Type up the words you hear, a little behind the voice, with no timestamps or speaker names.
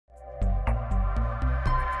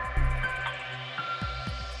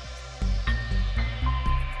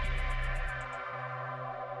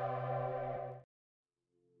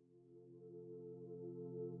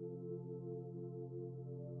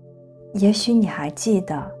也许你还记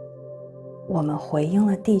得，我们回应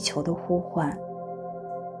了地球的呼唤，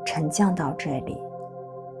沉降到这里。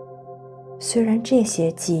虽然这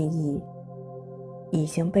些记忆已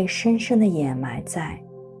经被深深地掩埋在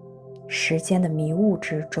时间的迷雾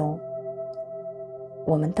之中，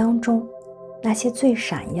我们当中那些最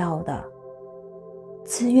闪耀的，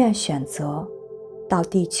自愿选择到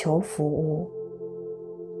地球服务，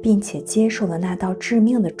并且接受了那道致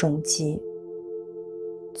命的重击，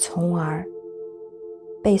从而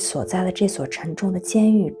被锁在了这所沉重的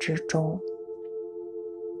监狱之中。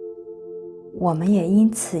我们也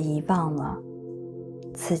因此遗忘了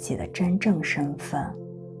自己的真正身份。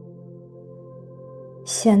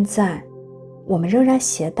现在，我们仍然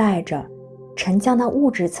携带着沉降到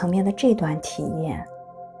物质层面的这段体验，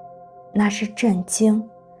那是震惊、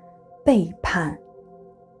背叛、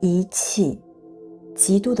遗弃、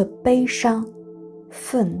极度的悲伤、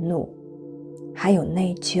愤怒，还有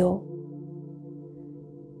内疚。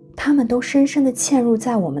它们都深深地嵌入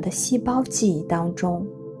在我们的细胞记忆当中，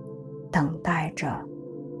等待着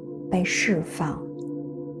被释放。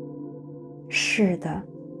是的，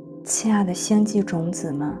亲爱的星际种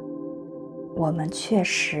子们，我们确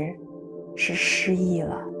实是失忆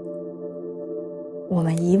了。我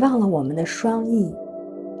们遗忘了我们的双翼，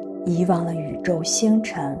遗忘了宇宙星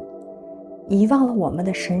辰，遗忘了我们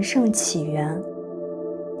的神圣起源，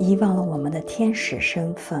遗忘了我们的天使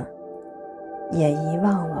身份，也遗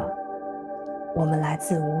忘了我们来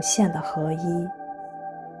自无限的合一。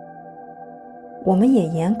我们也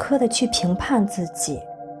严苛地去评判自己，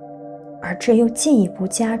而这又进一步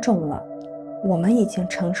加重了我们已经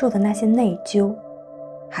承受的那些内疚，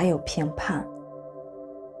还有评判。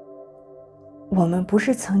我们不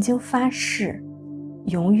是曾经发誓，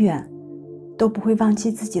永远都不会忘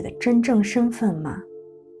记自己的真正身份吗？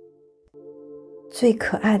最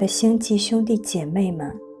可爱的星际兄弟姐妹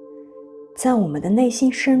们，在我们的内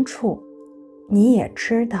心深处，你也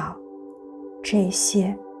知道，这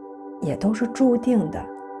些也都是注定的。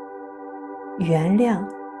原谅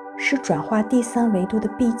是转化第三维度的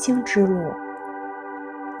必经之路，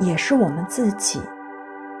也是我们自己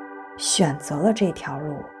选择了这条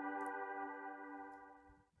路。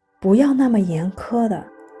不要那么严苛的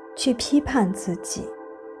去批判自己，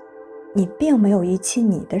你并没有遗弃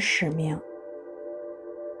你的使命。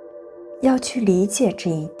要去理解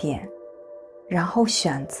这一点，然后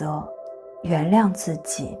选择原谅自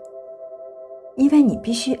己，因为你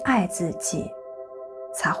必须爱自己，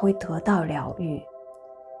才会得到疗愈，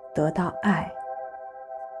得到爱。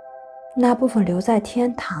那部分留在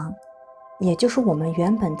天堂，也就是我们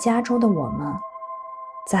原本家中的我们，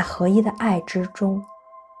在合一的爱之中，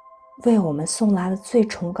为我们送来了最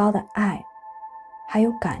崇高的爱，还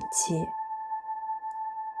有感激。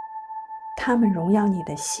他们荣耀你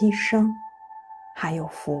的牺牲，还有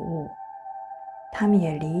服务。他们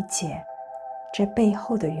也理解这背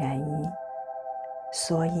后的原因。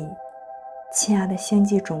所以，亲爱的星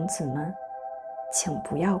际种子们，请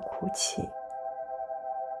不要哭泣。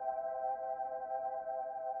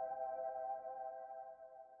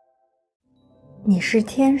你是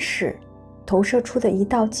天使投射出的一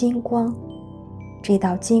道金光，这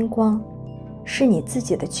道金光是你自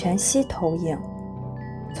己的全息投影，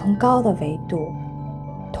从高的维度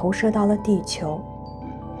投射到了地球。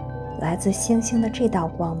来自星星的这道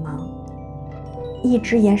光芒一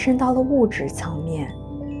直延伸到了物质层面，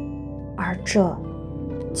而这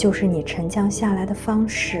就是你沉降下来的方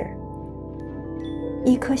式。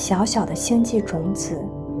一颗小小的星际种子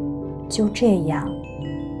就这样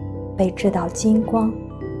被这道金光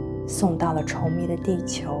送到了稠密的地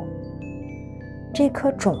球。这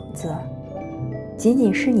颗种子仅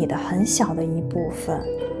仅是你的很小的一部分，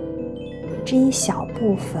这一小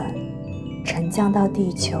部分沉降到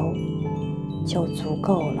地球就足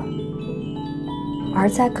够了。而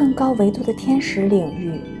在更高维度的天使领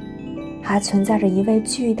域，还存在着一位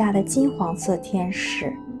巨大的金黄色天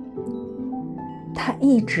使，他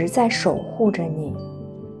一直在守护着你，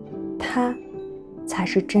他才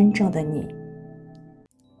是真正的你。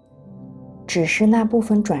只是那部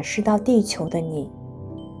分转世到地球的你，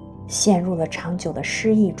陷入了长久的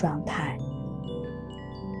失忆状态。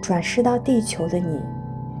转世到地球的你，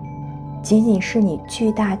仅仅是你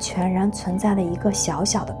巨大全然存在的一个小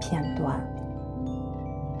小的片段。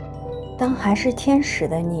当还是天使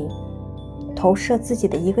的你，投射自己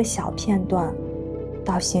的一个小片段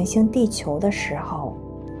到行星地球的时候，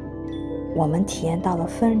我们体验到了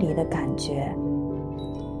分离的感觉。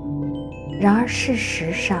然而事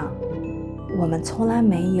实上，我们从来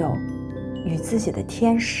没有与自己的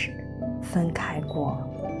天使分开过。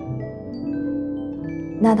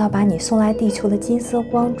那道把你送来地球的金色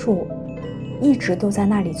光柱，一直都在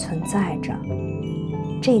那里存在着。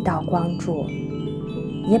这道光柱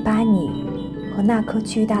也把你和那颗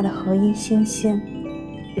巨大的合一星星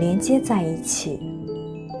连接在一起。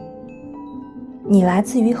你来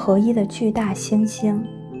自于合一的巨大星星，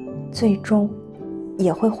最终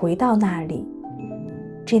也会回到那里。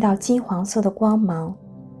这道金黄色的光芒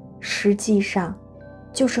实际上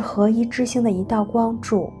就是合一之星的一道光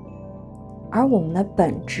柱，而我们的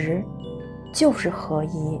本质就是合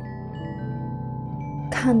一。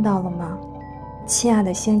看到了吗，亲爱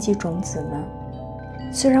的星际种子们？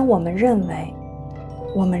虽然我们认为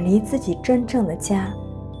我们离自己真正的家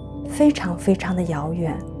非常非常的遥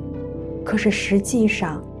远，可是实际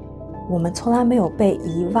上我们从来没有被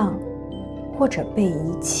遗忘或者被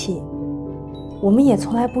遗弃，我们也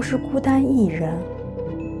从来不是孤单一人，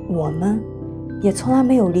我们也从来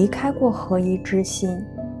没有离开过合一之心。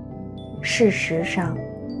事实上，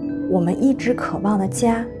我们一直渴望的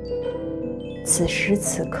家，此时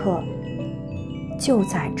此刻就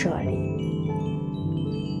在这里。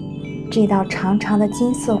这道长长的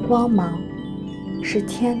金色光芒是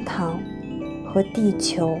天堂和地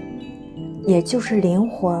球，也就是灵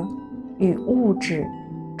魂与物质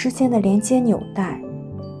之间的连接纽带。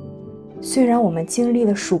虽然我们经历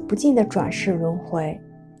了数不尽的转世轮回，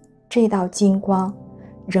这道金光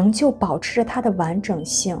仍旧保持着它的完整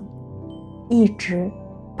性，一直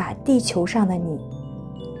把地球上的你，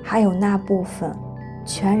还有那部分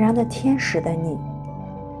全然的天使的你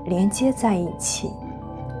连接在一起。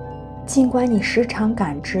尽管你时常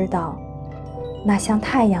感知到那像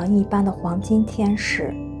太阳一般的黄金天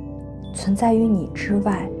使存在于你之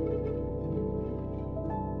外，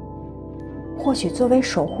或许作为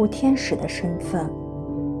守护天使的身份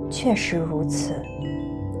确实如此，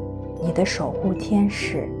你的守护天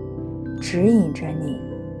使指引着你，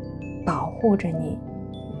保护着你，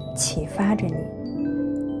启发着你，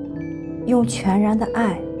用全然的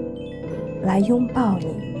爱来拥抱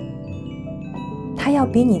你。他要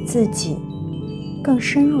比你自己更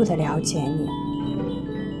深入地了解你，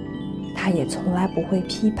他也从来不会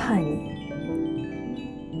批判你。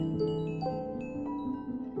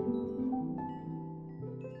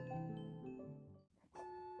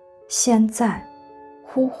现在，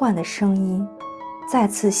呼唤的声音再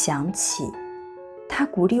次响起，它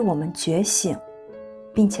鼓励我们觉醒，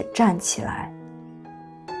并且站起来，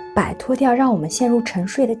摆脱掉让我们陷入沉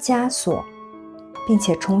睡的枷锁，并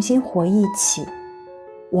且重新回忆起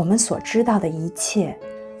我们所知道的一切。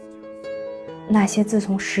那些自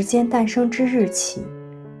从时间诞生之日起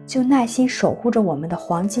就耐心守护着我们的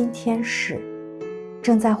黄金天使，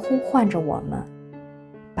正在呼唤着我们，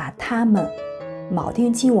把它们铆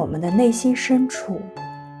定进我们的内心深处。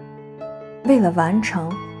为了完成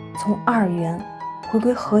从二元回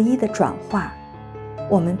归合一的转化，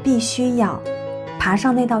我们必须要爬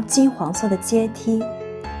上那道金黄色的阶梯，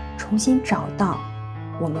重新找到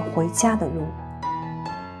我们回家的路。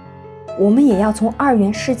我们也要从二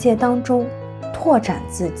元世界当中拓展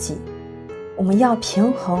自己，我们要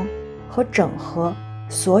平衡和整合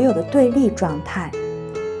所有的对立状态，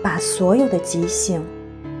把所有的极性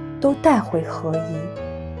都带回合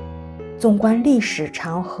一。纵观历史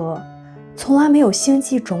长河，从来没有星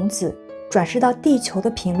际种子转世到地球的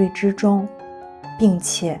频率之中，并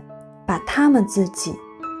且把它们自己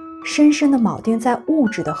深深地铆定在物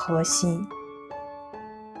质的核心。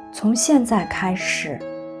从现在开始，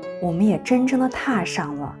我们也真正地踏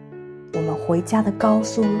上了我们回家的高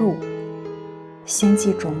速路。星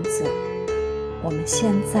际种子，我们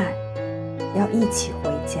现在要一起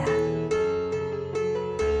回家。